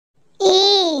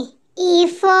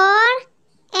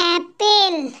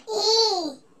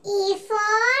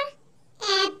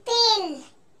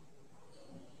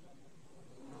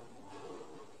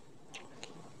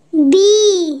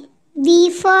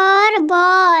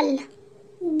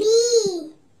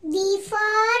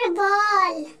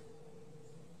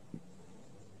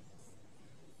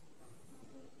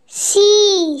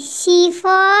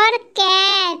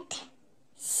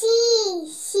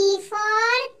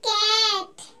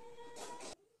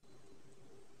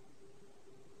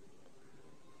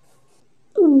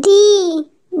D.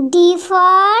 D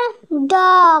for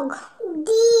dog.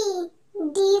 D.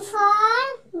 D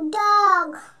for dog.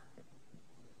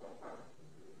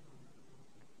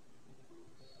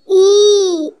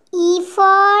 E. E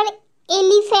for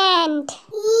elephant.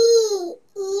 E.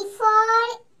 E for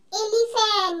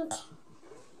elephant.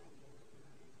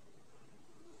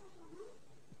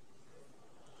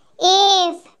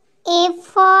 F. F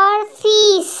for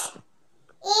fish.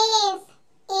 F.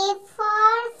 F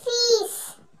for fish.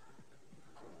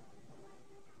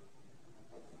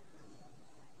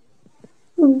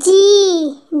 G.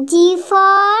 G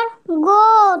for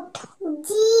goat. G.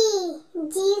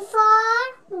 G for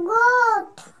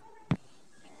goat.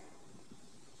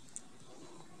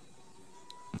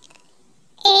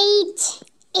 H.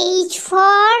 H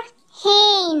for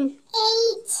hen.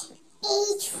 H.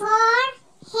 H for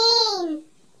hen.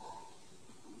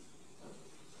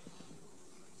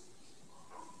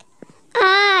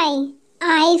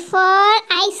 I for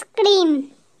ice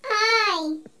cream.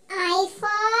 I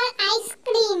for ice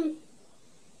cream.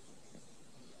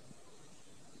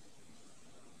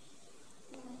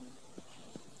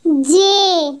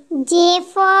 J. J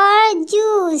for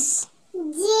juice.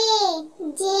 J.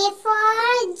 J for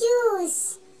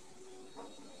juice.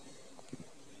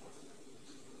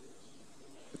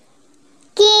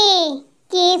 K.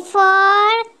 K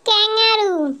for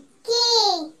kangaroo. K.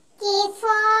 K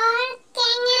for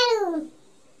kangaroo.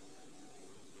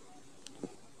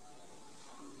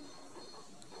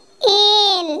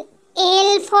 L.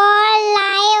 L for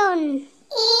lion.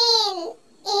 L.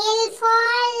 L for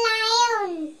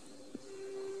lion.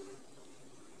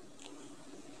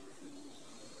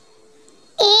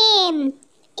 M.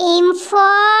 M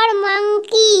for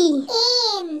monkey.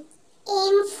 M.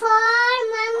 M for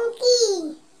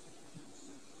monkey.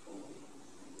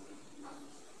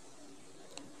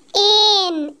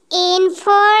 N. N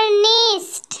for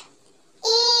nest.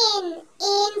 N.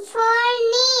 N for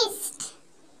nest.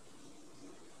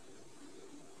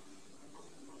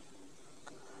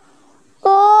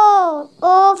 O.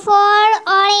 O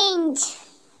for orange.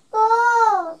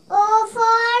 O. O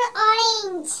for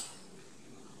orange.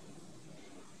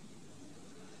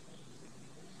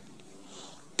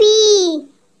 P.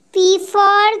 P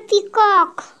for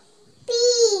peacock. P.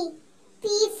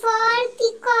 P for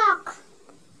peacock.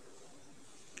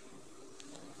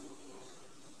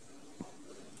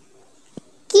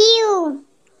 Q.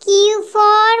 Q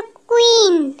for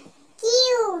queen.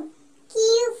 Q.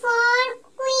 Q for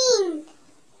queen.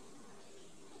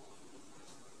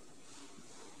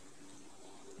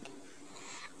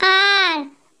 R.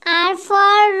 R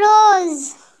for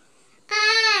rose.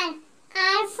 R.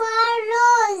 R for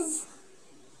rose.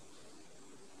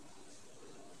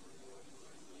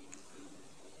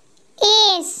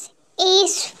 S.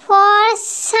 S for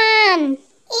sun.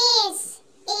 S.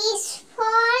 S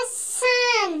for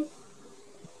sun.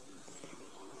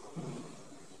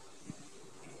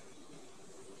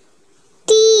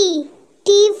 T.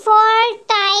 T for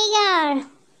tiger.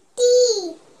 T.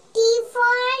 T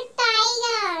for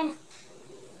tiger.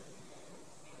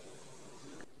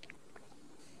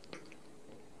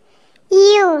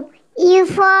 U. U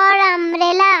for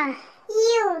umbrella.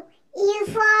 U. U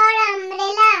for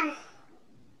umbrella.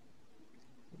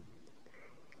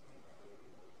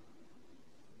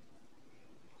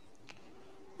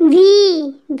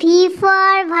 V. V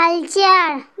for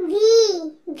vulture. V.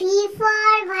 V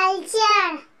for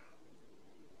vulture.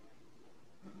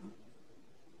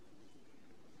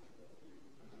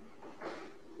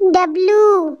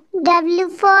 W. W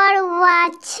for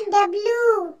watch.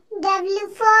 W. W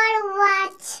for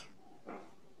watch.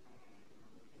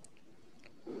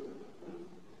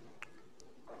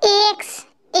 X.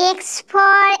 X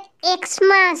for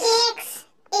Xmas. X.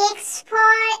 X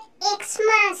for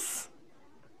Xmas.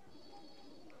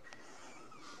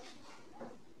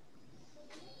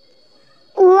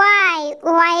 Y.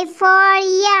 Y for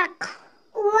yak.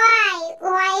 Y.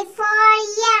 Y for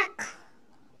yak.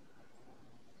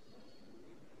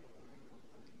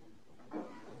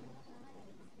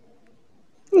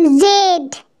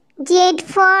 Z. Z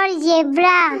for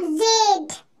zebra. Z.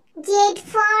 Z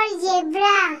for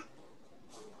zebra.